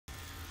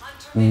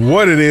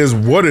What it is,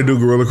 what it do,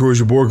 Gorilla Crew, is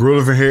your boy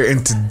gorillaphent here,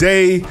 and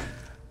today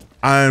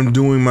I'm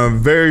doing my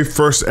very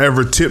first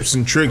ever tips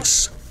and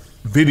tricks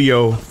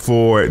video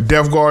for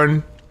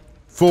Deathgarden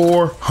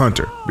for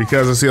Hunter,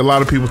 because I see a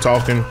lot of people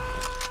talking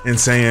and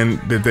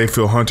saying that they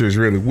feel Hunter is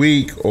really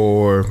weak,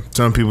 or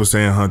some people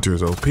saying Hunter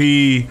is OP,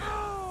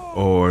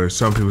 or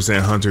some people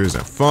saying Hunter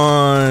isn't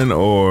fun,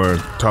 or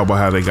talk about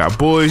how they got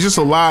bullies. Just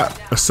a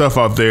lot of stuff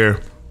out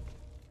there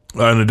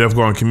in the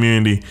Deathgarden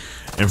community,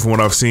 and from what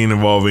I've seen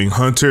involving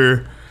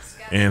Hunter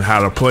and how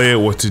to play it,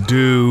 what to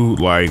do,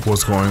 like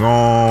what's going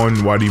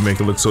on, why do you make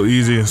it look so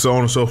easy, and so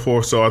on and so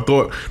forth. So I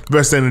thought the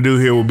best thing to do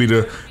here would be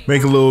to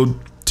make a little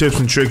tips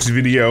and tricks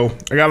video.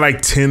 I got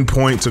like 10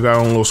 points. I got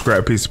on a little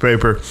scrap piece of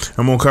paper.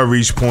 I'm gonna cover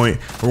each point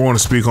we're going to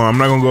speak on. I'm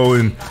not gonna go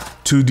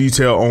into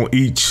detail on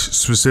each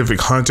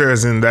specific Hunter,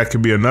 as in that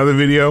could be another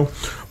video,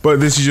 but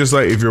this is just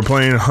like if you're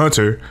playing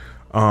Hunter,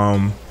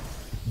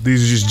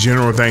 these are just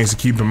general things to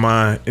keep in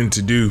mind and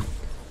to do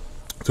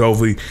to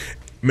hopefully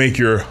make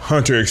your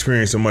Hunter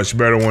experience a much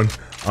better one.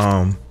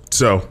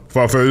 So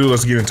without further ado,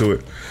 let's get into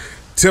it.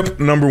 Tip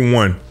number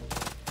 1,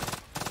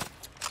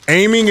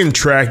 aiming and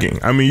tracking.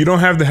 I mean, you don't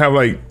have to have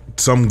like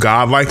some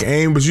godlike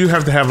aim, but you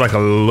have to have like a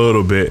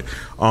little bit.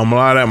 A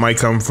lot of that might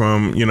come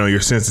from, you know,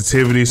 your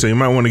sensitivity. So you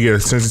might want to get a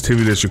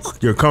sensitivity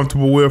that you're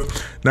comfortable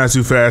with, not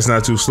too fast,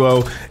 not too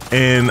slow,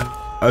 and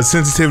a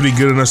sensitivity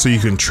good enough so you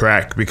can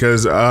track,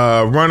 because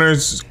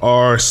runners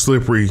are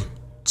slippery.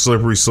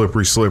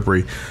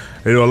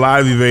 They do a lot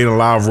of evading, a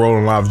lot of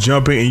rolling, a lot of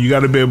jumping, and you got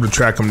to be able to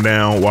track them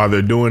down while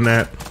they're doing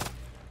that.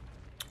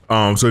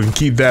 So if you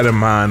keep that in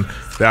mind,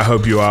 that'll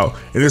help you out.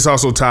 And this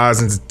also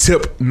ties into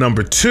tip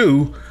number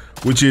 2,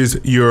 which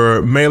is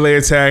your melee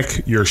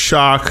attack, your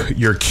shock,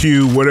 your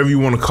Q, whatever you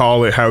want to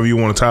call it, however you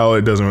want to title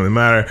it, doesn't really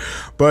matter.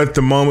 But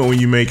the moment when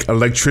you make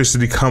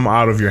electricity come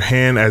out of your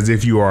hand as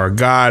if you are a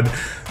god,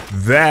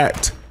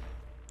 that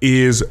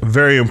is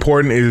very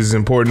important. It is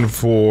important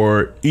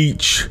for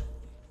each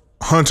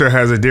Hunter.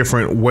 Has a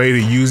different way to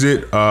use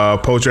it.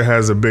 Poacher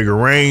has a bigger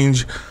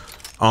range.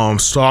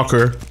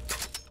 Stalker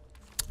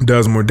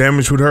does more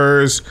damage with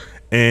hers,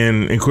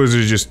 and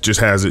Inquisitor just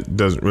has it.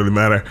 Doesn't really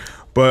matter.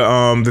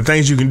 But the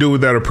things you can do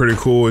with that are pretty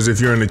cool. Is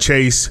if you're in a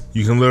chase,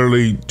 you can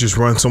literally just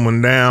run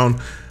someone down,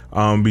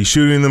 be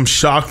shooting them,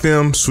 shock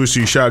them, switch to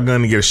your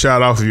shotgun to get a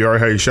shot off. If you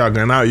already have your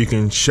shotgun out, you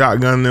can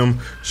shotgun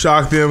them,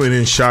 shock them, and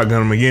then shotgun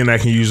them again.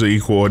 That can usually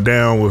equal a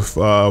down with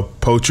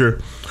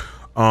Poacher.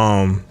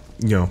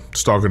 You know,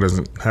 Stalker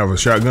doesn't have a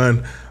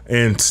shotgun,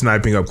 and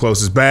sniping up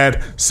close is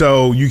bad.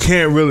 So you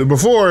can't really,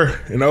 before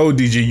in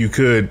ODG you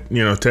could,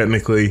 you know,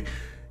 technically,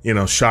 you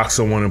know, shock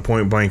someone in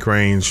point blank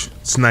range,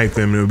 snipe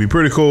them, and it would be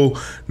pretty cool.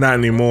 Not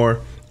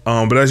anymore.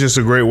 But that's just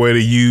a great way to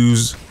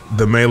use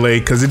the melee,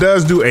 because it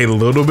does do a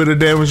little bit of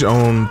damage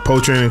on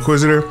Poacher and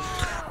Inquisitor.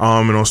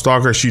 And on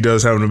Stalker, she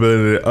does have an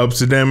ability that ups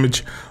the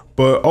damage.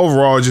 But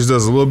overall, it just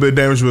does a little bit of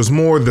damage, but it's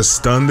more the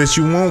stun that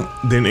you want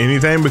than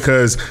anything,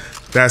 because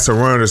that's a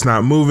runner that's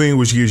not moving,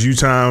 which gives you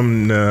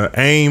time to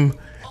aim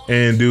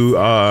and do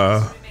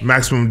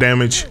maximum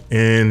damage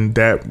in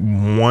that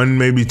 1,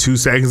 maybe 2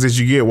 seconds that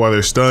you get while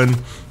they're stunned.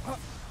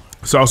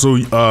 It's also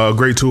a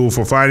great tool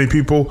for finding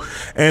people.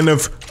 And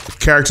if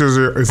runners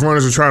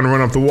are trying to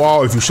run up the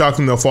wall, if you shock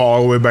them, they'll fall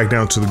all the way back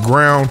down to the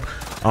ground.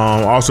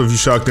 Also, if you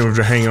shock them, if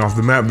they're hanging off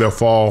the map, they'll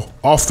fall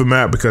off the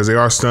map because they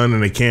are stunned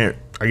and they can't,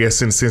 I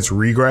guess, in a sense,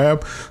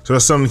 regrab. So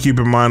that's something to keep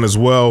in mind as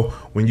well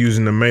when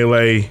using the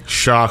melee,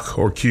 shock,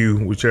 or Q,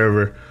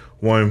 whichever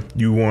one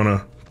you want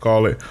to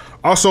call it.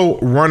 Also,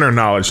 runner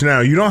knowledge.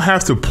 Now, you don't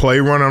have to play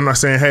runner. I'm not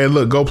saying, hey,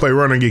 look, go play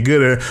runner and get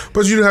good at it,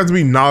 but you do have to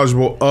be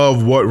knowledgeable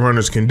of what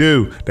runners can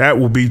do. That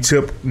will be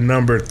tip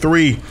number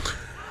 3.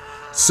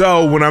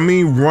 So when I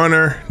mean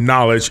runner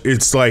knowledge,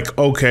 it's like,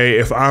 okay,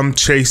 if I'm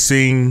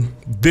chasing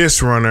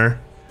this runner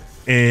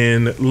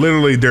and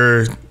literally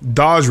they're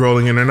dodge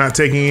rolling and they're not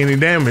taking any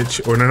damage,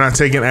 or they're not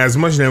taking as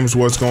much damage,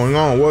 what's going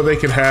on? Well, they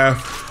could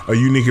have a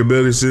unique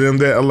ability to them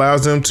that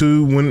allows them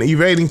to, when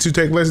evading, to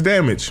take less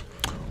damage.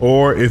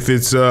 Or if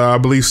it's, I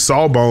believe,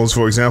 Sawbones,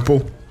 for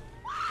example,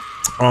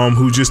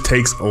 who just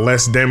takes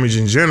less damage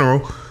in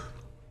general,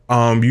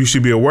 you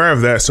should be aware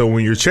of that. So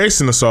when you're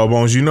chasing the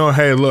Sawbones, you know,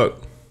 hey,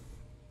 look,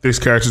 this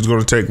character's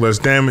going to take less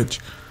damage.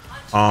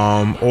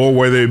 Or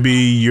whether it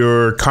be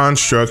your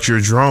constructs,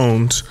 your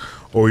drones,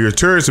 or your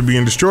turrets are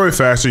being destroyed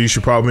faster, you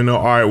should probably know,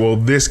 all right, well,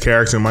 this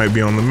character might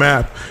be on the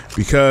map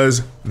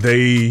because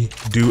they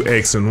do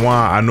X and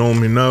Y. I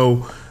normally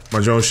know my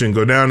drone shouldn't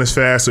go down as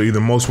fast, so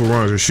either multiple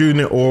runners are shooting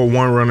it or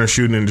one runner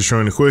shooting and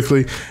destroying it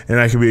quickly, and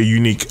that can be a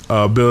unique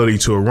ability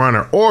to a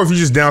runner. Or if you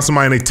just down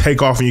somebody and they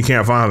take off and you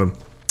can't find them,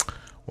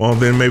 well,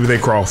 then maybe they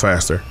crawl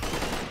faster.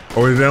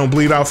 Or they don't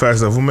bleed out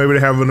fast enough. Well, maybe they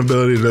have an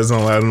ability that doesn't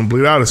allow them to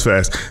bleed out as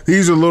fast.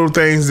 These are little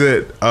things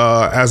that,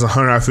 as a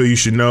hunter, I feel you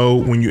should know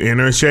when you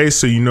enter a chase,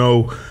 so you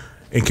know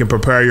and can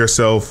prepare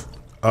yourself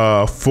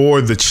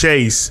for the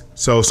chase.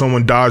 So if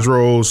someone dodge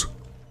rolls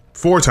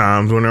 4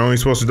 times when they're only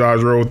supposed to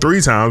dodge roll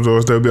 3 times, or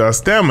if they'll be a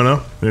stamina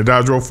and they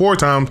dodge roll 4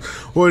 times,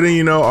 well, then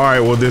you know, all right,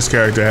 well, this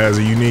character has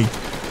a unique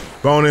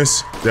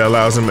bonus that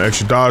allows them an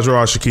extra dodge roll.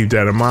 I should keep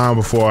that in mind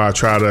before I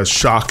try to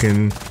shock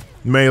and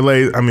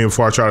melee.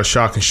 Before I try to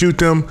shock and shoot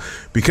them,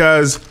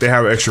 because they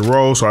have an extra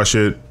roll. So I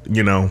should,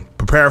 you know,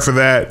 prepare for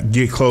that,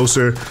 get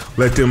closer,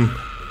 let them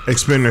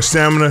expend their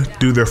stamina,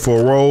 do their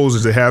 4 rolls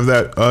if they have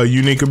that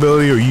unique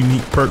ability or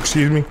unique perk,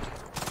 excuse me.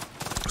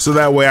 So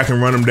that way I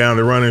can run them down.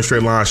 They run in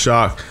straight line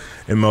shock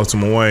and melt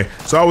them away.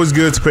 It's always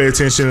good to pay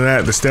attention to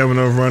that, the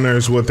stamina of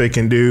runners, what they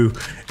can do,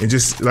 and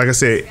just, like I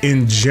said,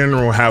 in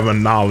general, have a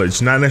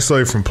knowledge, not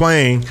necessarily from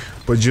playing,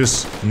 but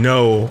just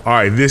know, all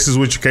right, this is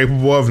what you're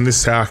capable of, and this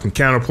is how I can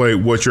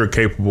counterplay what you're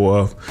capable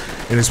of.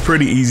 And it's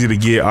pretty easy to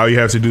get. All you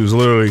have to do is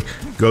literally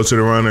go to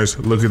the runners,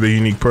 look at the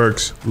unique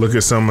perks, look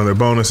at some of their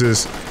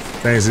bonuses,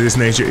 things of this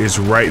nature. It's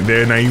right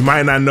there. Now, you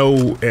might not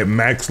know at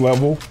max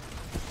level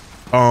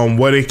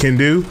what it can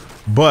do,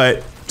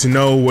 but to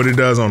know what it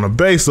does on a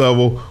base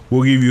level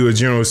will give you a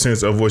general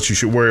sense of what you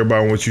should worry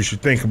about and what you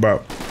should think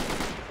about.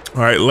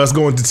 All right, let's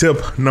go into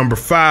tip number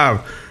 5,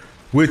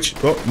 which,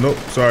 tip number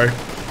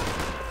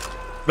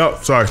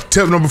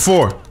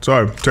 4.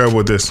 Sorry, I'm terrible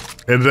with this.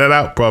 Edit that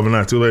out, probably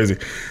not, too lazy.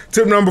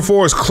 Tip number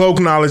 4 is cloak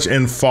knowledge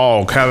and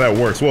fog, how that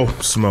works. Well,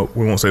 smoke,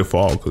 we won't say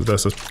fog because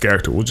that's a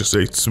character, we'll just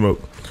say smoke.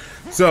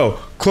 So,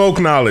 cloak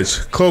knowledge.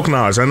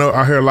 I know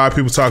I hear a lot of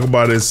people talk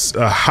about it. It's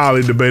a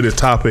highly debated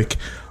topic.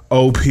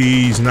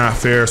 OP's not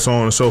fair, so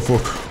on and so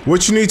forth.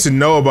 What you need to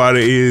know about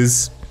it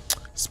is,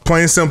 it's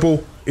plain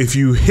simple. If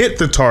you hit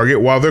the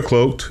target while they're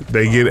cloaked,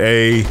 they get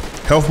a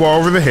health bar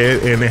over the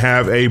head and they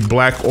have a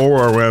black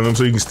aura around them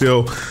so you can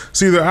still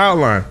see their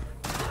outline.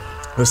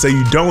 Let's say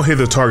you don't hit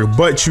the target,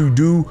 but you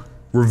do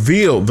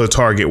reveal the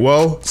target.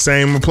 Well,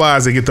 same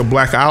applies. They get the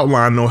black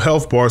outline, no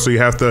health bar, so you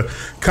have to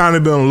kind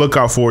of be on the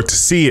lookout for it to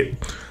see it.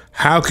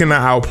 How can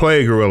I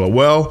outplay a gorilla?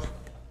 Well,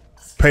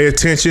 pay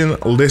attention,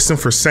 listen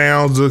for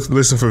sounds,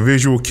 listen for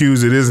visual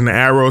cues. It is an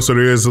arrow, so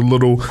there is a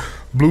little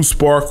blue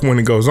spark when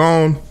it goes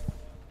on.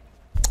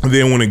 And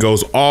then when it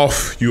goes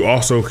off, you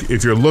also,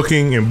 if you're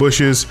looking in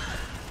bushes,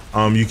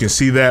 you can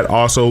see that.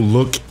 Also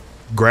look,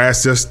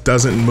 grass just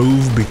doesn't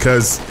move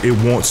because it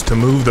wants to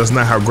move. That's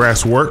not how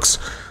grass works.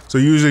 So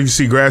usually if you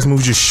see grass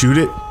move, just shoot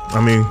it.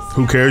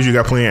 Who cares? You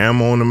got plenty of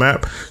ammo on the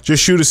map.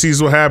 Just shoot it, see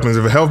what happens.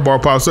 If a health bar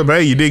pops up,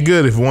 hey, you did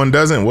good. If one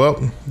doesn't, well,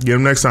 get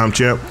him next time,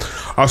 champ.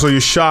 Also, your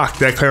shock,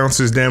 that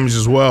counts as damage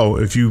as well.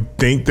 If you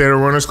think that a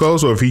runner's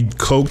close, or if he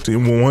cloaked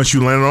and once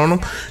you landed on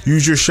him,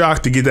 use your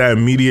shock to get that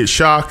immediate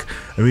shock,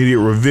 immediate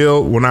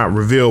reveal. Well, not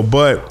reveal,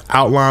 but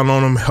outline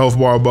on him, health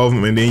bar above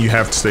him, and then you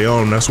have to stay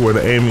on him. That's where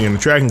the aiming and the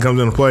tracking comes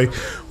into play,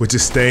 which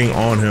is staying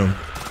on him.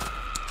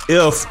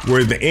 If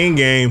we're at the end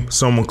game,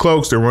 someone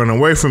cloaks, they're running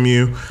away from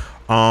you.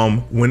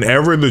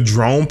 Whenever the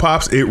drone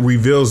pops, it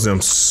reveals them.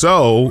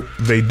 So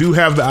they do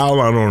have the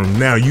outline on them.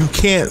 Now you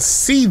can't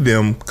see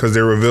them because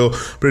they're revealed,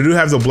 but they do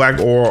have the black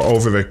aura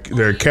over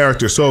their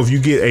character. So if you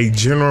get a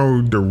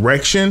general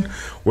direction,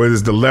 whether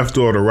it's the left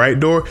door or the right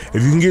door,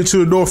 if you can get to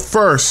the door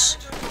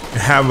first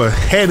and have a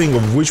heading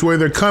of which way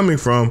they're coming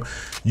from,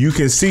 you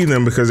can see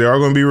them because they are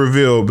going to be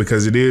revealed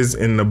because it is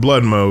in the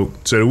blood mode.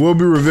 So it will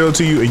be revealed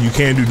to you and you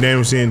can do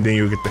damage in, then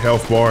you'll get the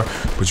health bar,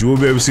 but you will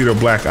be able to see their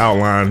black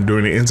outline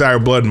during the entire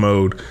blood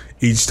mode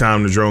each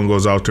time the drone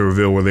goes out to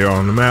reveal where they are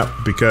on the map,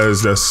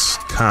 because that's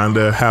kind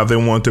of how they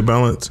want to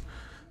balance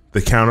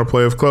the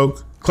counterplay of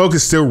Cloak. Cloak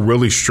is still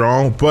really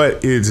strong, but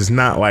it is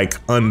not like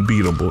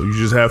unbeatable. You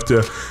just have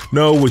to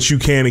know what you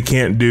can and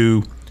can't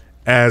do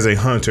as a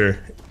hunter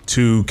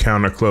to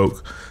counter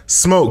Cloak.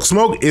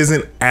 Smoke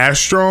isn't as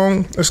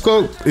strong as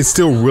Cloak. It's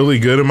still really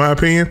good in my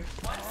opinion.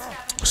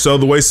 So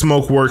the way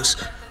smoke works,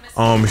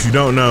 if you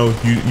don't know,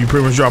 you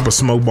pretty much drop a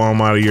smoke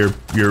bomb out of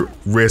your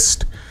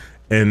wrist,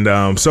 and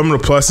some of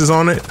the pluses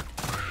on it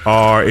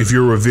are if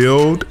you're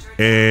revealed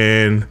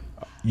and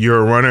you're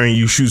a runner and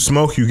you shoot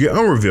smoke, you get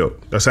unrevealed.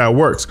 That's how it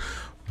works.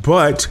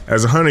 But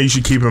as a hunter, you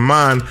should keep in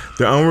mind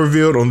they're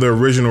unrevealed on their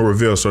original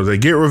reveal. So if they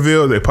get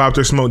revealed, they pop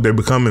their smoke, they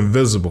become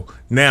invisible.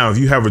 Now, if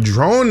you have a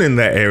drone in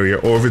that area,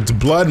 or if it's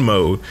blood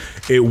mode,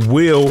 it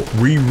will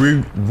reveal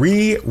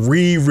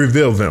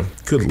them.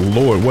 Good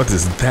Lord, what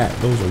is that?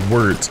 Those are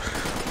words.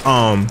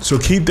 So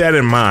keep that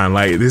in mind.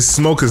 Like, this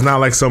smoke is not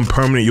like some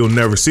permanent, you'll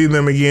never see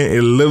them again.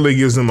 It literally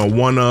gives them a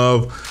one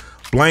of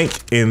blank,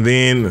 and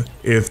then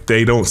if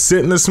they don't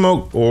sit in the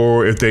smoke,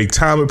 or if they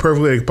time it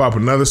perfectly, they can pop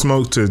another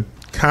smoke to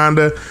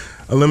kinda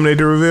eliminate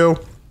the reveal,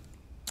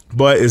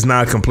 but it's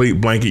not a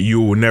complete blanket.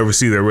 You will never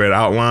see the red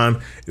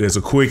outline. It is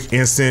a quick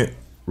instant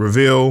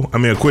reveal.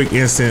 A quick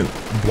instant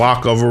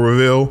block of a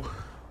reveal,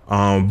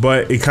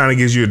 but it kind of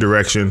gives you a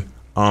direction.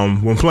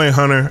 When playing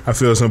hunter, I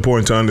feel it's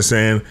important to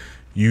understand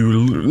you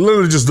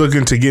literally just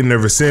looking to get in their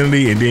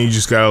vicinity, and then you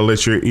just gotta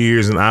let your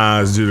ears and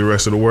eyes do the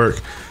rest of the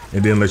work,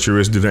 and then let your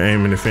wrist do the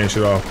aiming and finish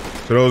it off.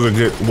 So those are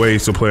good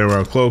ways to play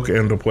around Cloak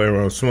and to play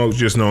around smoke,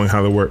 just knowing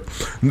how they work.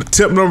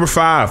 Tip number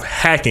 5,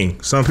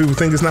 hacking. Some people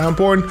think it's not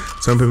important,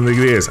 some people think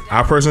it is.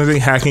 I personally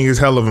think hacking is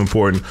hell of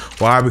important.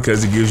 Why?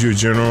 Because it gives you a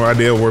general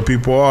idea of where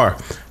people are.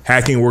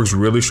 Hacking works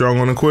really strong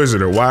on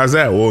Inquisitor. Why is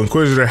that? Well,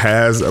 Inquisitor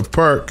has a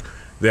perk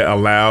that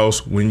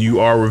allows when you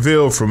are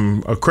revealed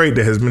from a crate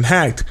that has been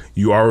hacked,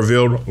 you are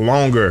revealed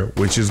longer,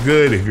 which is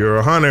good if you're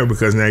a hunter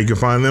because now you can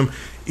find them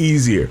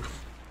easier.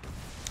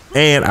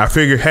 And I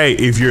figured, hey,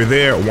 if you're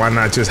there, why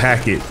not just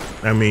hack it?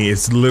 I mean,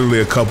 it's literally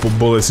a couple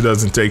bullets. It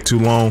doesn't take too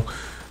long.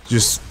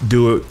 Just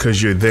do it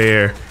because you're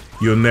there.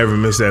 You'll never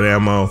miss that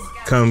ammo.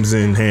 Comes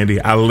in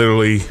handy. I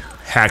literally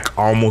hack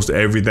almost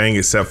everything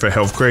except for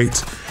health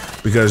crates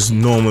because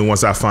normally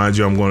once I find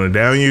you, I'm going to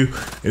down you.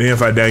 And then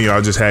if I down you,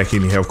 I'll just hack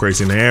any health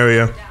crates in the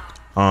area.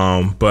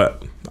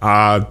 But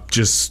I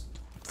just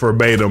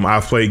verbatim,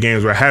 I've played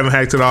games where I haven't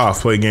hacked it all. I've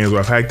played games where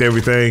I've hacked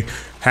everything.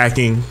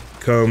 Hacking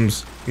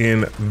comes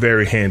in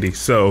very handy,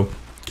 so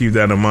keep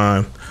that in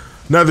mind.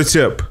 Another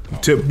tip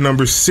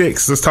number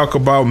 6, let's talk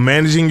about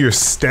managing your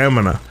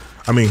stamina.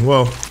 I mean,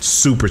 well,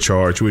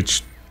 supercharge,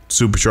 which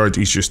supercharge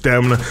eats your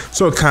stamina,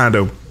 so it kind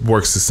of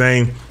works the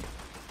same.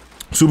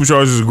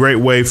 Supercharge is a great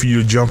way for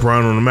you to jump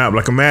around on the map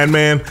like a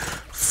madman.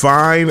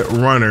 Find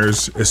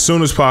runners as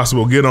soon as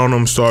possible, get on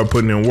them, start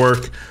putting in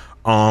work.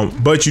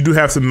 But you do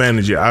have to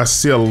manage it. I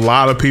see a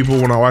lot of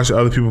people when I watch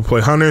other people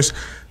play hunters,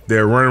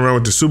 they're running around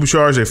with the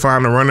supercharge, they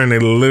find a runner and they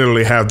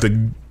literally have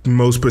the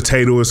most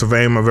potatoes of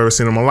aim I've ever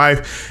seen in my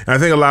life. And I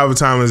think a lot of the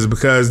time is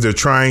because they're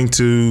trying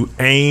to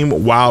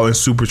aim while in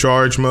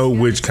supercharge mode,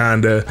 which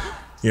kind of,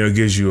 you know,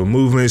 gives you a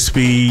movement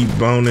speed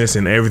bonus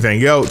and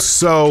everything else.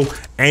 So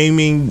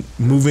aiming,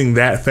 moving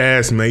that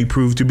fast may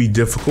prove to be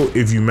difficult.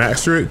 If you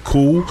master it,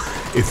 cool.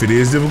 If it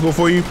is difficult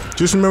for you,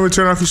 just remember to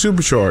turn off your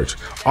supercharge.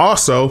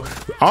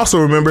 Also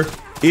remember,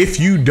 if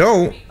you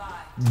don't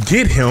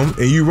get him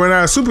and you run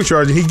out of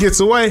supercharge and he gets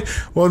away,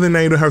 well then now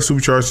you don't have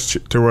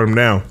supercharge to run him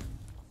down.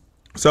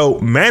 So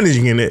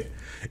managing it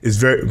is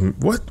very,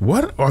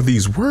 what are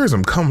these words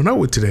I'm coming up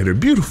with today? They're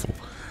beautiful.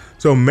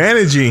 So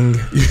managing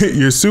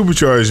your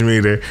supercharge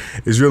meter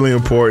is really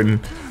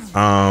important.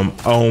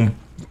 On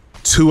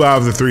 2 out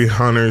of the 3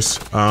 hunters,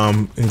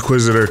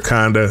 Inquisitor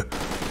kind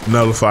of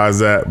nullifies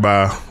that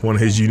by one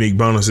of his unique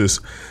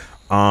bonuses.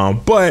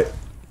 But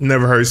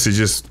never hurts to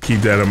just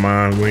keep that in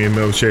mind when you're in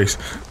middle chase.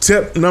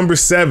 Tip number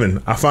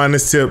 7. I find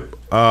this tip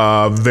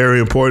very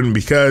important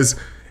because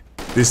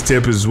this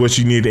tip is what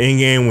you need in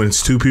game when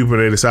it's 2 people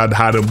they decide to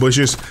hide in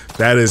bushes.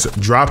 That is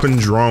dropping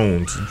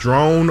drones.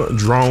 Drone, and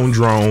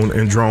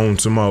drone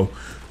some more.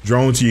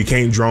 Drone till you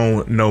can't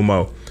drone no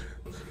more.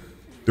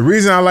 The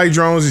reason I like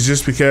drones is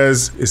just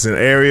because it's an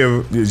area,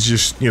 it's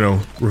just, you know,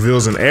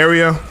 reveals an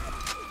area.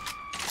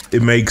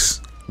 It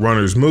makes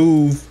runners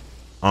move.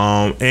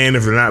 And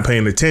if they're not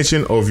paying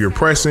attention or if you're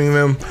pressing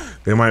them,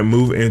 they might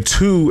move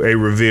into a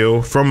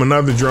reveal from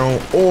another drone,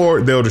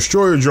 or they'll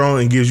destroy your drone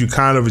and gives you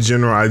kind of a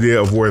general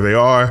idea of where they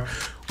are,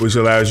 which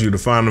allows you to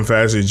find them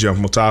faster and jump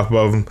on top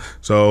of them.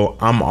 So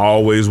I'm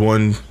always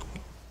one,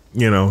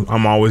 you know,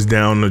 I'm always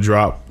down to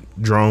drop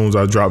drones.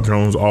 I drop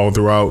drones all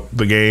throughout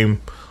the game,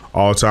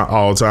 all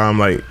the time.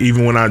 Like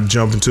even when I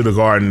jump into the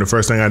garden, the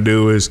first thing I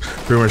do is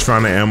pretty much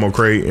find an ammo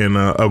crate and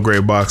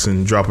upgrade box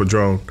and drop a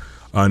drone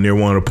near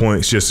one of the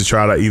points just to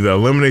try to either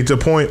eliminate the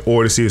point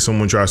or to see if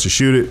someone tries to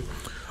shoot it.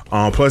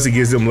 Plus it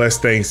gives them less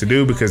things to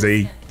do because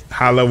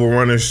high level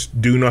runners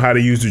do know how to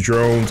use the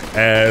drones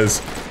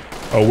as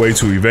a way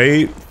to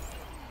evade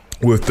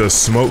with the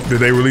smoke that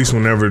they release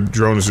whenever a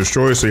drone is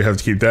destroyed. So you have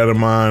to keep that in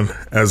mind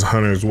as a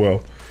hunter as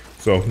well.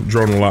 So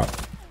drone a lot.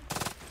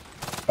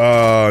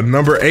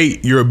 Number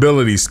 8, your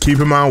abilities. Keep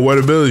in mind what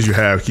abilities you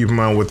have. Keep in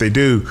mind what they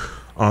do.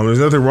 There's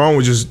nothing wrong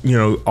with just, you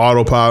know,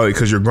 autopilot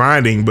because you're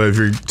grinding, but if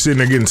you're sitting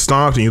there getting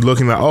stomped and you're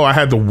looking like, oh, I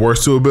had the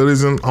worst 2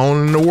 abilities in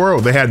the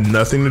world. They had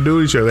nothing to do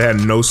with each other. They had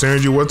no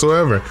synergy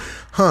whatsoever.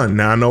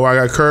 Now I know I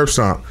got curb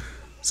stomp.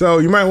 So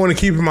you might want to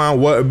keep in mind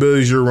what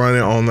abilities you're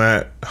running on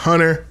that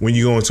hunter when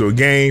you go into a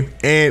game.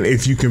 And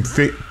if you can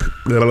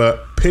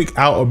pick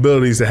out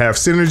abilities that have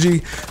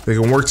synergy, they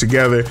can work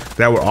together,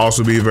 that would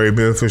also be very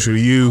beneficial to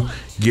you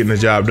getting the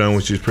job done,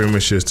 which is pretty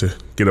much just to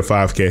get a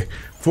 5K.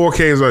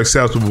 4Ks are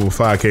acceptable, but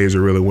 5Ks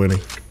are really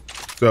winning.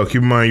 So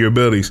keep in mind your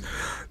abilities.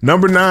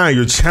 Number 9,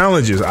 your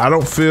challenges. I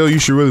don't feel you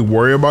should really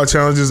worry about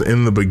challenges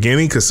in the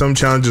beginning because some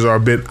challenges are a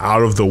bit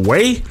out of the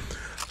way.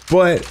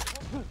 But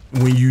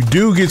when you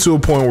do get to a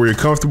point where you're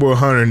comfortable with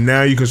hunter,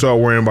 now you can start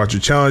worrying about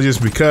your challenges,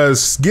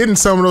 because getting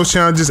some of those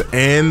challenges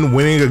and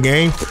winning a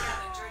game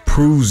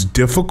proves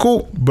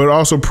difficult, but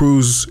also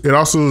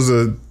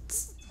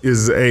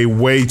is a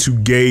way to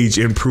gauge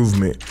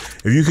improvement.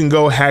 If you can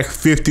go hack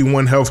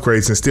 51 health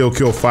crates and still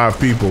kill 5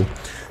 people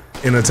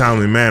in a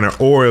timely manner,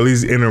 or at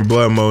least enter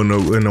blood mode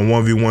in a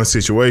 1v1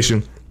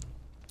 situation,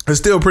 it's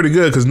still pretty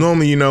good, because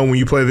normally, you know, when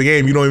you play the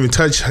game, you don't even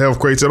touch health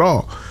crates at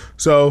all.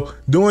 So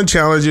doing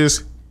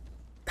challenges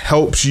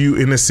helps you,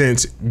 in a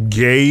sense,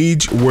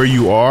 gauge where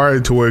you are,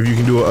 to where if you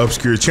can do an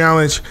obscure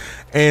challenge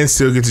and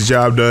still get the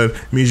job done,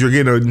 means you're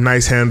getting a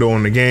nice handle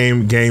on the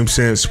game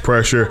sense,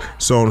 pressure,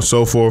 so on and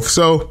so forth.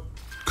 So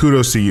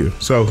kudos to you.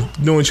 So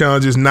doing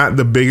challenges, not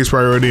the biggest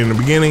priority in the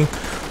beginning,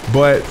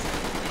 but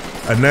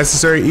a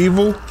necessary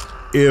evil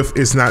if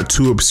it's not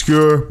too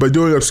obscure. But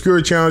doing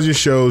obscure challenges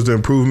shows the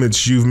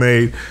improvements you've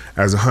made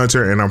as a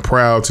hunter, and I'm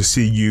proud to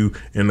see you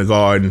in the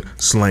garden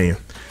slaying.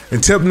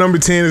 And tip number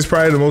 10 is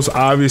probably the most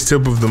obvious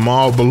tip of them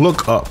all, but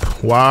look up.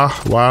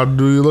 Why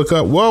do you look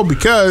up? Well,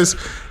 because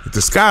if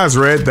the sky's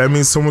red, that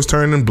means someone's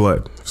turning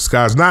blood. If the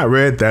sky's not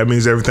red, that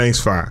means everything's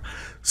fine.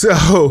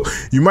 So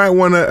you might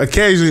want to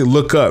occasionally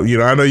look up. You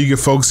know, I know you get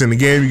focused in the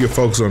game, you get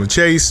focused on the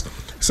chase.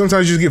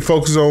 Sometimes you just get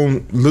focused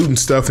on looting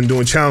stuff and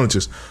doing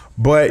challenges,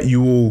 but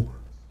you will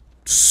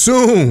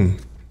soon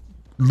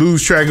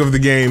lose track of the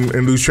game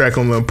and lose track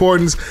on the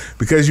importance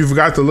because you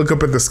forgot to look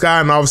up at the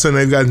sky, and all of a sudden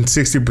they've gotten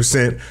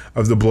 60%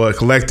 of the blood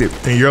collected,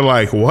 and you're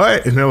like,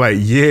 what? And they're like,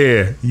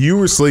 yeah, you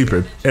were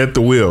sleeping at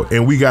the wheel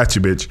and we got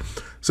you, bitch.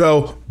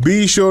 So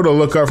be sure to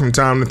look up from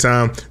time to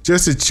time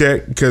just to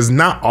check, because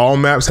not all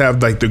maps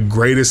have like the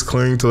greatest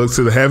clearing to look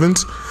to the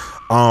heavens.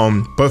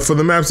 But for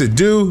the maps that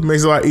do, it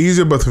makes it a lot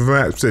easier. But for the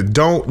maps that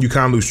don't, you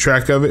kind of lose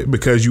track of it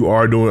because you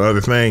are doing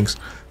other things.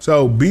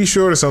 So be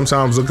sure to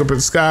sometimes look up at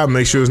the sky,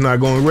 make sure it's not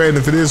going red. And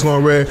if it is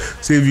going red,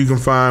 see if you can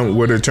find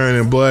where they're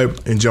turning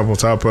blood and jump on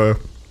top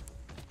of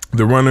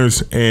the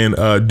runners and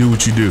do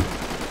what you do.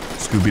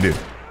 Scooby-Doo.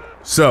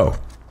 So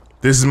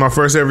this is my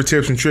first ever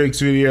tips and tricks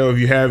video. If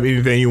you have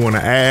anything you want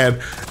to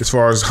add as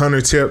far as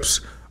hunter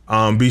tips,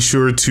 be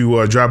sure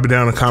to drop it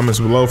down in the comments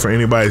below for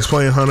anybody who's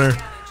playing hunter.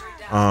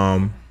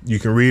 You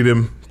can read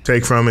them,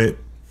 take from it,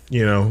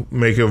 you know,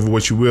 make of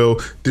what you will.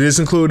 Did this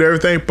include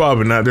everything?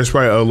 Probably not. There's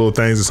probably other little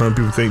things that some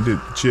people think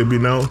that should be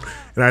known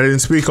and I didn't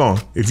speak on.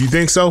 If you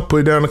think so,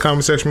 put it down in the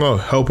comment section below.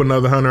 Help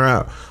another hunter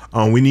out.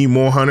 We need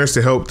more hunters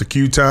to help the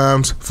queue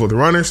times for the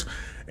runners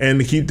and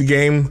to keep the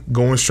game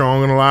going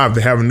strong and alive.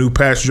 They have a new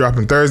patch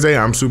dropping Thursday.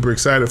 I'm super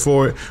excited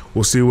for it.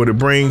 We'll see what it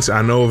brings.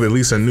 I know of at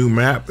least a new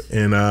map,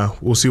 and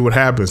we'll see what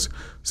happens.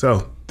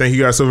 So thank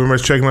you guys so very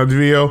much for checking out the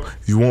video.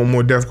 If you want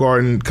more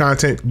Deathgarden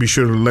content, be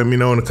sure to let me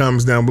know in the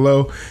comments down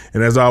below.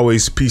 And as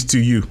always, peace to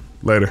you.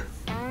 Later.